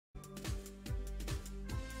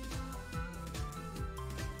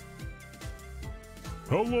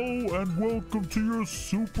Hello and welcome to your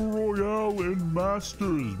Super Royale in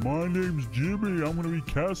Masters. My name's Jimmy. I'm going to be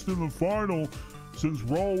casting the final. Since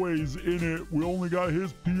Rawway's in it, we only got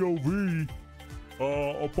his POV.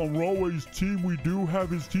 Up on Rawway's team, we do have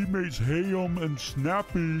his teammates Hayam and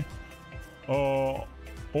Snappy. All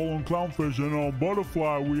on Clownfish. And on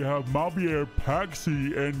Butterfly, we have Malbier,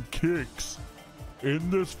 Paxi, and Kix. In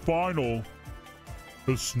this final,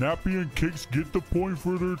 the Snappy and Kix get the point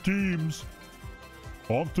for their teams.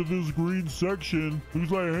 Onto this green section.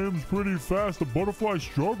 Looks like Ham's pretty fast. The Butterfly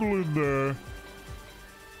struggling there.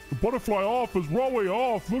 The Butterfly off is Rawway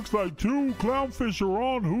off. Looks like two Clownfish are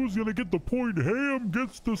on. Who's going to get the point? Ham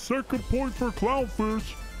gets the second point for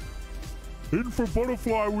Clownfish. In for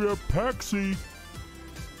Butterfly, we have Paxi.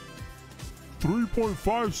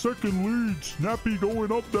 3.5 second lead. Snappy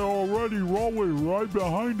going up there already. Rawway right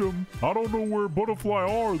behind him. I don't know where Butterfly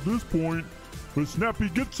are at this point, but Snappy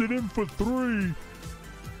gets it in for 3.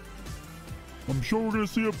 I'm sure we're going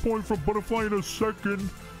to see a point from Butterfly in a second.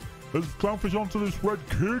 As Clownfish onto this red.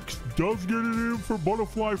 Kicks does get it in for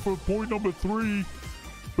Butterfly for point number 3.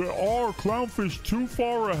 But are Clownfish too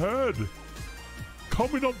far ahead?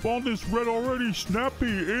 Coming up on this red already. Snappy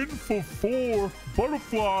in for 4.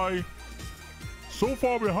 Butterfly so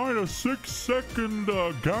far behind, a 6-second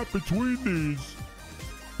gap between these.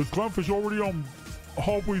 As Clownfish already on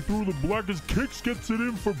halfway through the black. As Kicks gets it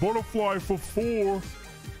in for Butterfly for 4.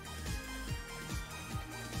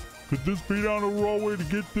 Could this be down to Rawway to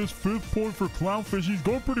get this 5th point for Clownfish? He's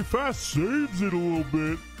going pretty fast, saves it a little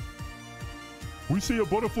bit. We see a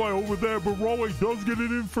Butterfly over there, but Rawway does get it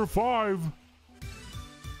in for 5.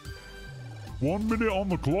 1 minute on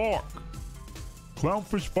the clock.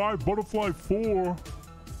 Clownfish 5, Butterfly 4. Are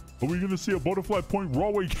we going to see a Butterfly point?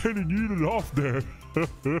 Rawway getting yeeted off there.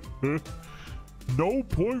 No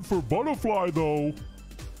point for Butterfly, though.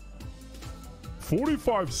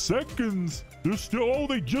 45 seconds. They're still, oh,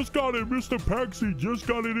 they just got it. Mr. Paxi just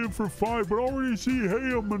got it in for 5, but already see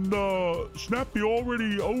Hayam and Snappy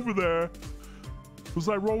already over there. Looks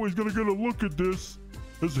like Rawway's gonna get a look at this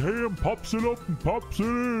as Hayam pops it up and pops it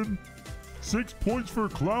in. 6 points for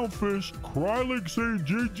Clownfish. Krylik saying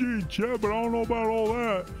GG in chat, but I don't know about all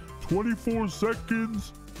that. 24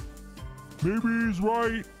 seconds. Maybe he's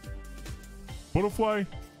right. Butterfly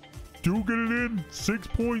do get it in. 6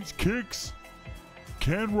 points. Kicks.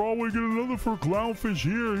 Can Rawway get another for Clownfish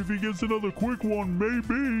here? If he gets another quick one,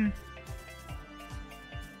 maybe.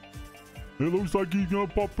 It looks like he's gonna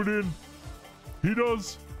pop it in. He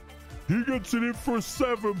does. He gets it in for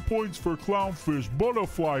 7 points for Clownfish.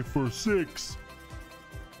 Butterfly for 6.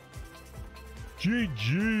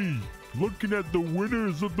 GG. Looking at the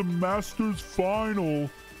winners of the Masters Final.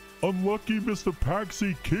 Unlucky Mr.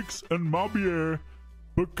 Paxi, Kix, and Malbier.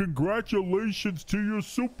 But congratulations to your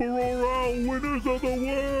Super Royale winners of the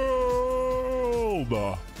world!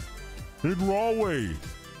 In Rawway,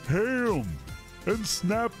 Ham, and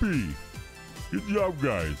Snappy. Good job,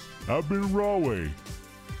 guys. I've been Rawway.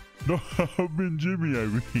 No, I've been Jimmy, I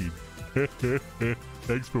mean.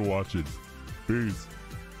 Thanks for watching. Peace.